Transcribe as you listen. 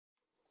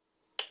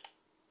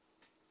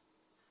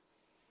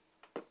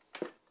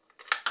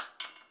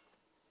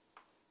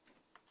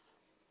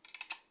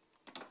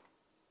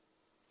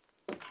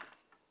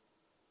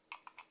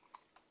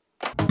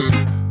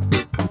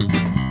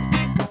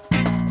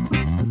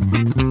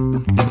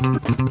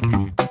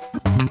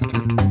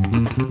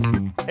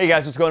Hey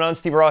guys, what's going on?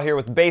 Steve Raw here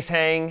with Bass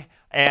Hang,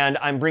 and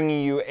I'm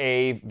bringing you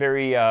a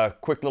very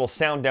quick little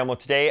sound demo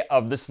today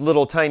of this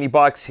little tiny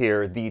box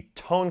here, the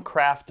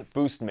Tonecraft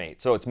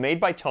Boostmate. So it's made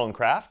by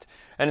Tonecraft,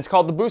 and it's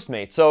called the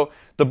Boostmate. So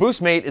the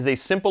Boostmate is a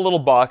simple little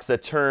box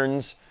that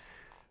turns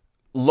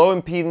low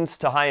impedance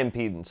to high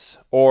impedance,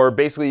 or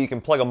basically you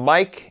can plug a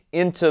mic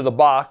into the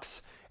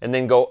box and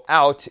then go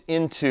out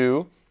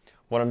into,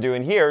 what I'm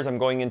doing here is I'm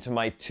going into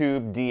my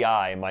Tube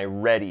DI, my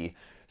REDDI.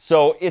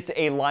 So it's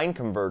a line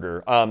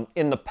converter.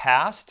 In the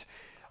past,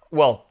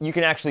 well, you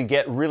can actually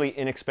get really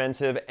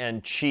inexpensive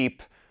and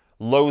cheap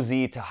low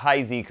Z to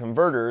high Z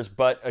converters,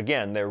 but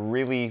again, they're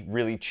really,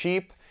 really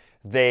cheap.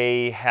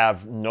 They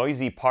have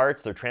noisy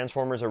parts. Their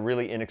transformers are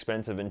really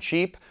inexpensive and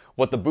cheap.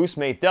 What the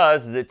Boostmate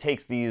does is it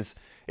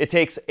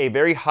takes a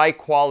very high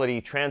quality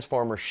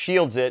transformer,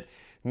 shields it,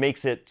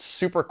 makes it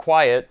super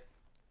quiet,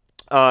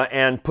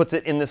 and puts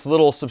it in this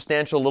little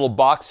substantial little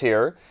box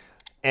here.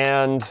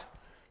 And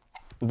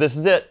this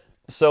is it.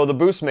 So the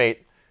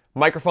Boostmate,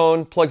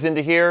 microphone plugs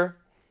into here,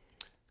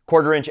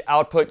 1/4 inch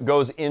output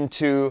goes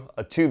into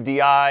a Tube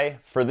DI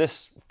for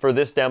this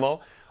demo.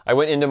 I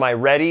went into my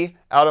REDDI,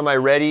 out of my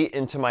REDDI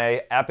into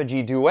my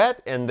Apogee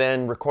Duet, and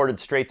then recorded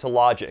straight to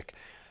Logic.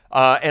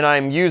 And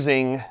I'm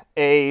using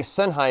a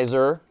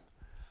Sennheiser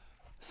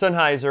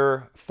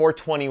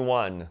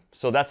 421.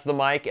 So that's the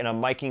mic, and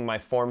I'm miking my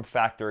form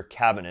factor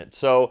cabinet.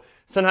 So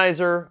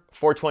Sennheiser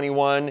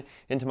 421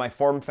 into my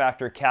form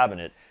factor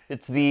cabinet.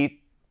 It's the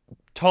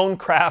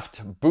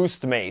Tonecraft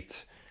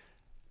Boostmate.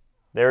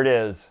 There it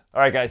is.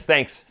 All right, guys,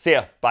 thanks. See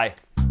ya. Bye.